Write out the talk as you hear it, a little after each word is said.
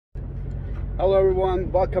Hello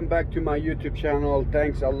everyone, welcome back to my YouTube channel.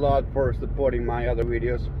 Thanks a lot for supporting my other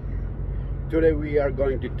videos. Today we are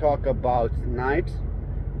going to talk about snipes.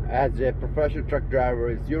 As a professional truck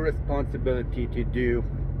driver, it's your responsibility to do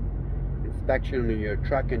inspection on your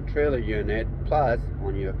truck and trailer unit plus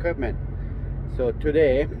on your equipment. So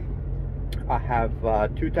today I have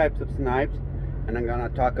two types of snipes, and I'm gonna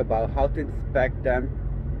talk about how to inspect them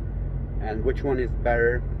and which one is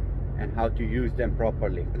better and how to use them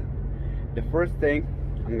properly. The first thing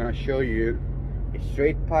I'm gonna show you is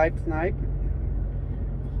straight pipe snipe.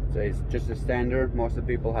 So it's just a standard. Most of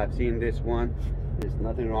the people have seen this one. There's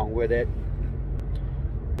nothing wrong with it.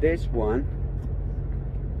 This one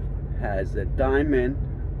has a diamond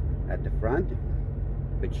at the front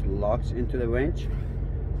which locks into the winch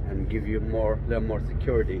and give you a little more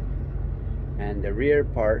security, and the rear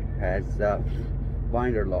part has a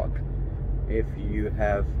binder lock. If you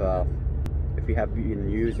have been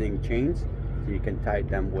using chains, so you can tie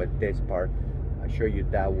them with this part. I'll show you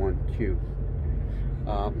that one too.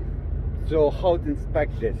 So how to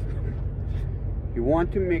inspect this? You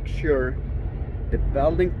want to make sure the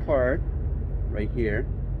welding part right here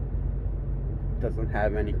doesn't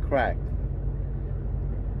have any crack,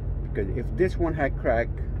 because if this one had crack,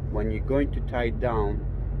 when you're going to tie it down,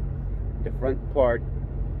 the front part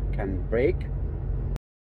can break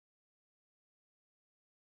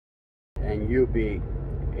and you'll be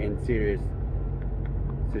in serious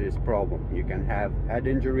problem. You can have head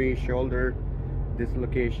injury, shoulder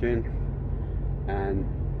dislocation, and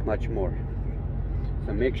much more.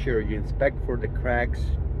 So make sure you inspect for the cracks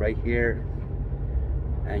right here,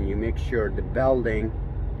 and you make sure the welding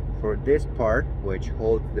for this part, which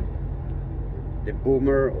holds the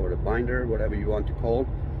boomer or the binder, whatever you want to call,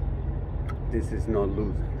 this is not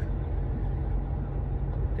loose.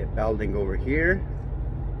 The welding over here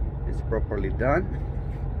is properly done,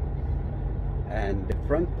 and the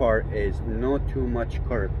front part is not too much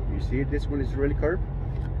curved. You see, this one is really curved.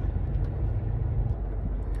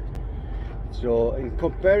 So in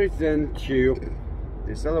comparison to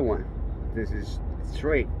this other one, this is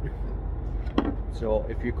straight. So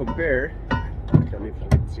if you compare, tell me if you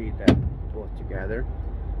can see that both together.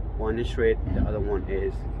 One is straight, the other one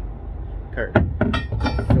is curved.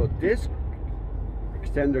 So this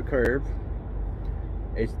extender curve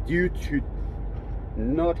is due to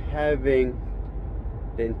not having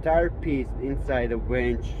the entire piece inside the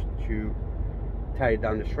winch to tie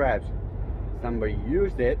down the straps. Somebody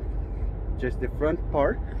used it, just the front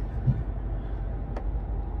part,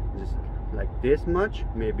 just like this much,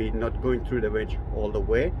 maybe not going through the winch all the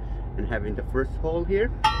way, and having the first hole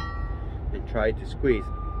here and try to squeeze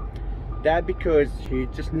that, because you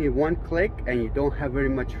just need one click and you don't have very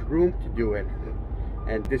much room to do it.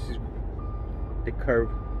 And this is the curve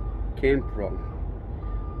came from.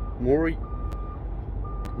 More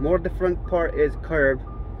the front part is curved,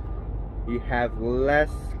 you have less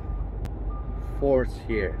force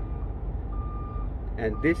here,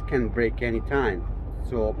 and this can break anytime.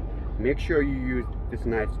 So make sure you use this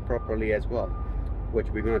knife properly as well, which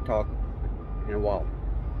we're going to talk in a while.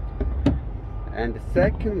 And the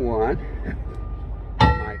second one,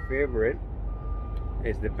 my favorite,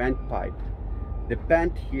 is the vent pipe. The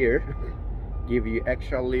vent here give you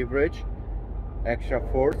extra leverage, extra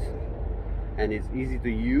force, and it's easy to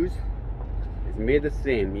use. It's made the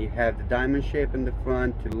same. You have the diamond shape in the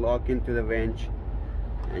front to lock into the winch,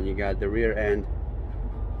 and you got the rear end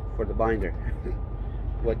for the binder.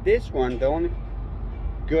 With this one, the only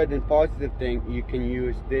good and positive thing, you can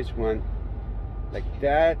use this one like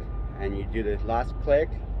that, and you do the last click,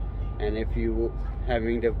 and if you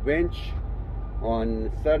having the winch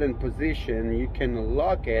on a certain position, you can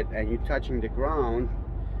lock it, and you're touching the ground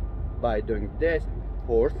by doing this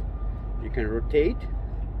force. You can rotate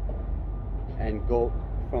and go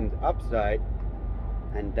from the upside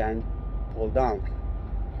and then pull down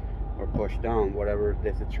or push down, whatever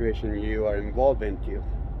the situation you are involved into.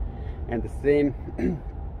 And the same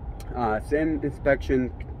same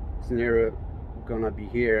inspection scenario gonna be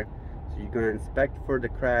here. So you're gonna inspect for the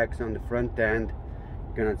cracks on the front end.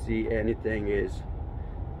 You're gonna see anything is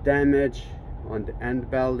damage on the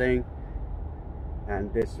end welding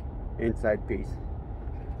and this inside piece.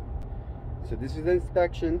 So this is the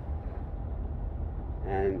inspection,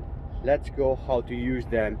 and let's go how to use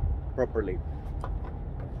them properly.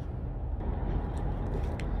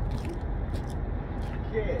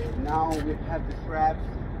 Okay, now we have the straps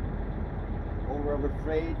over our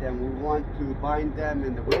freight, and we want to bind them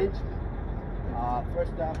in the winch.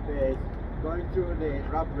 First up is going through the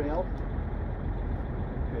rub rail.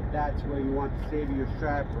 That's where you want to save your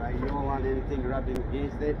strap, right? You don't want anything rubbing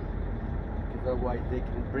against it, because otherwise they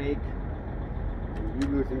can break and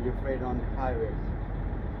you're losing your freight on the highways.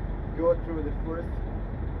 Go through the first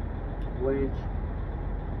winch,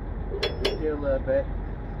 steer a little bit,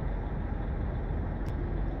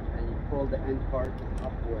 and you pull the end part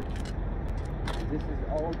upward. And this is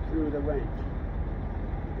all through the winch.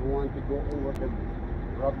 You want to go over the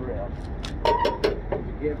rub rail.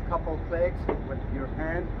 You give a couple clicks with your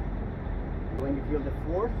hand. When you feel the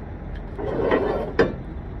force,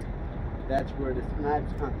 that's where the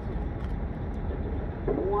snipes comes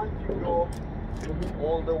in. You want to go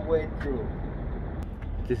all the way through.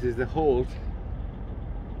 This is the hold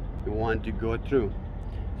you want to go through.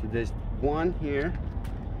 So there's one here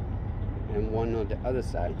and one on the other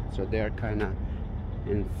side, so they're kind of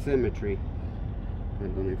in symmetry. I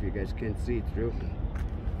don't know if you guys can see through.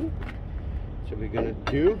 So we're gonna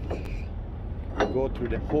go through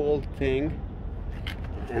the whole thing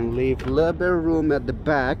and leave a little bit of room at the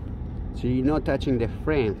back so you're not touching the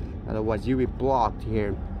frame, otherwise you'll be blocked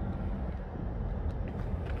here.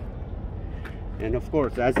 And of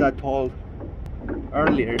course, as I told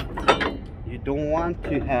earlier, you don't want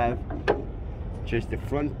to have just the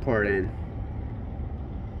front part in.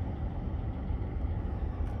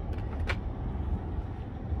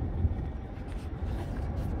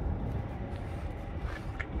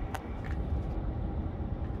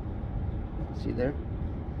 See there?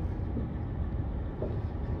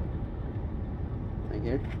 Right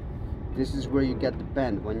here. This is where you get the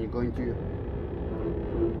bend when you're going to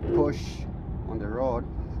push on the road.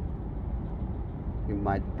 You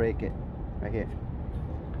might break it right here.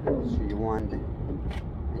 So you want the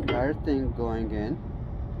entire thing going in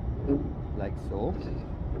like so,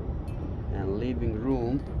 and leaving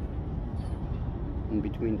room in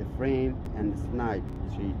between the frame and the snipe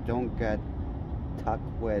so you don't get tucked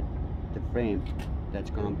with the frame. That's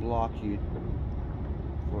gonna block you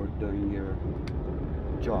for doing your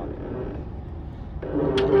job.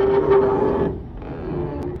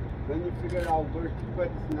 When you figure out where to put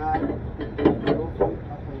the snipe, go from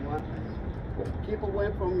upper one. Keep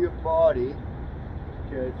away from your body,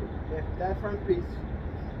 because if that front piece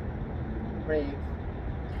breaks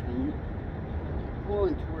and you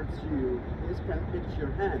pulling towards you, this can hit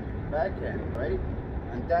your hand, back hand, right?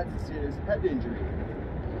 And that's a serious head injury.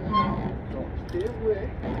 So stay away,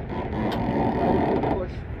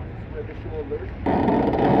 push with the shoulders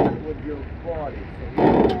and with your body. So you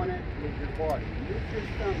don't want it with your body. Use your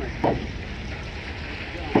stomach.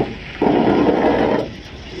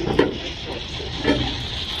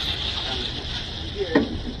 And here,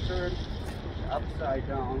 turn upside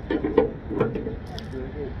down and do it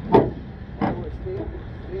again. Always stay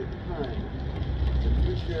behind. So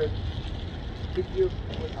you should keep your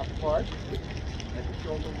foot apart. Let the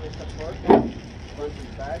shoulder width apart, front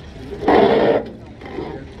and back, and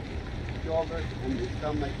your shoulders and the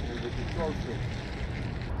stomach and with the torso.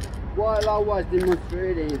 While I was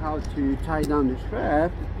demonstrating how to tie down the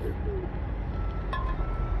strap,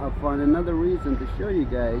 I found another reason to show you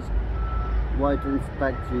guys why to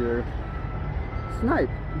inspect your snipe.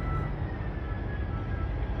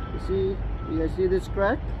 You guys see this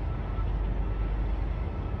crack?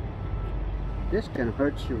 This can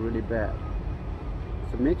hurt you really bad.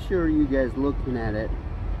 So make sure you guys looking at it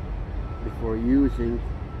before using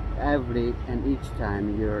every and each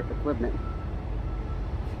time your equipment.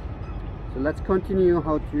 So let's continue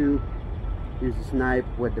how to use the snipe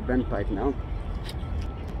with the bend pipe now.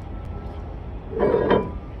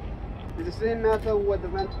 It's the same method with the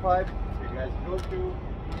bend pipe. You guys go through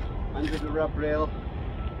under the rub rail,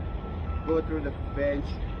 go through the bench,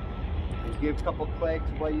 and give a couple clicks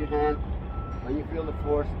by your hand. When you feel the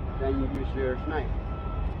force, then you use your snipe.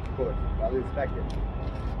 Of course, while inspecting.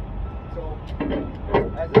 So,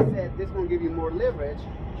 as I said, this will give you more leverage. So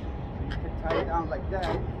you can tie it down like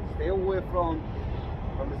that. Stay away from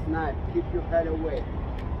the snipe. Keep your head away.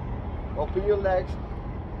 Open your legs.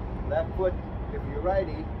 Left foot, if you're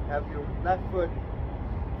righty, have your left foot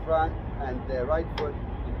front and the right foot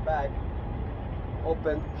in back.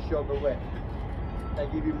 Open, shoulder width.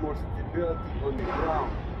 That gives you more stability on the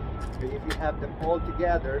ground. And if you have them all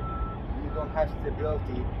together, you don't have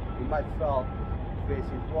stability. You might fall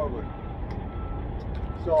facing forward.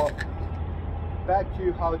 So back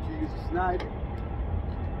to how to use a snipe.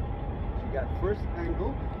 You got first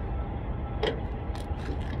angle,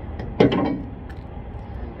 and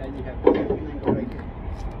then you have the second angle right here.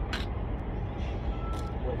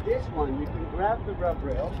 With this one, you can grab the rub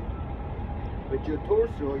rail with your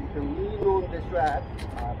torso. You can lean on the strap.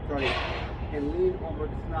 You can lean over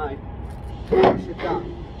the snipe, push it down.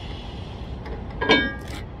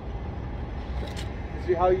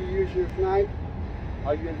 See how you use your snipe,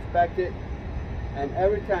 how you inspect it. And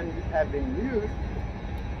every time you have been used,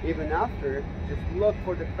 even after, just look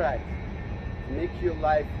for the cracks. Make your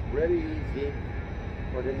life really easy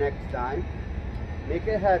for the next time. Make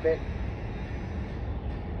a habit,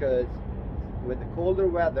 because with the colder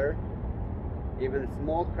weather, even a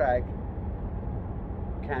small crack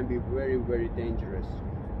can be very, very dangerous.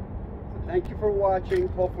 So thank you for watching.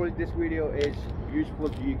 Hopefully this video is useful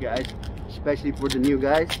to you guys, especially for the new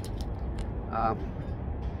guys.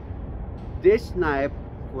 This snipe,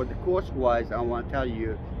 for the cost wise, I want to tell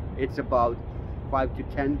you, it's about $5 to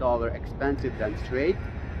 $10 expensive than straight,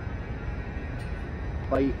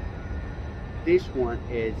 but this one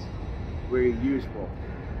is very useful.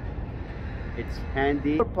 It's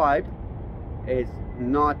handy. Your pipe is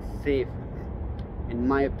not safe, in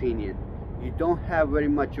my opinion. You don't have very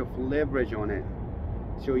much of leverage on it,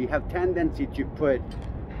 so you have tendency to put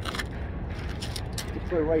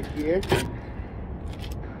right here.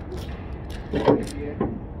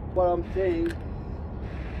 What I'm saying,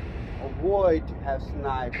 avoid to have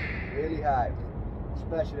snipe really high,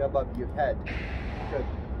 especially above your head, because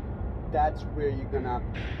that's where you're gonna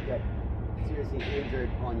get seriously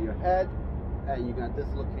injured on your head, and you're gonna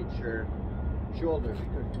dislocate your shoulder,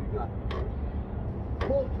 because you're gonna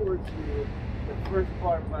pull towards you, the first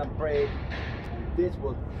part gonna break, and this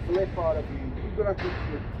will flip out of you. You're gonna put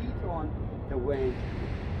your teeth on the winch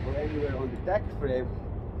or anywhere on the deck frame,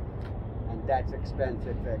 and that's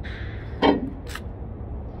expensive fix.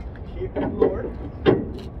 Keep it lower.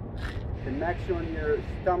 The next on your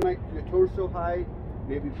stomach, your torso height,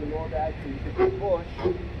 maybe below that, so you can push.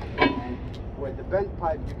 And with the bent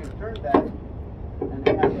pipe, you can turn that and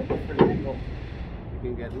have a different angle. You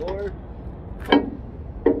can get lower, and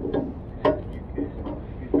you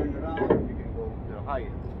turn around, you can go to the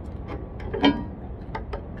higher.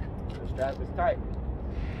 The strap is tight.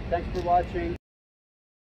 Thanks for watching.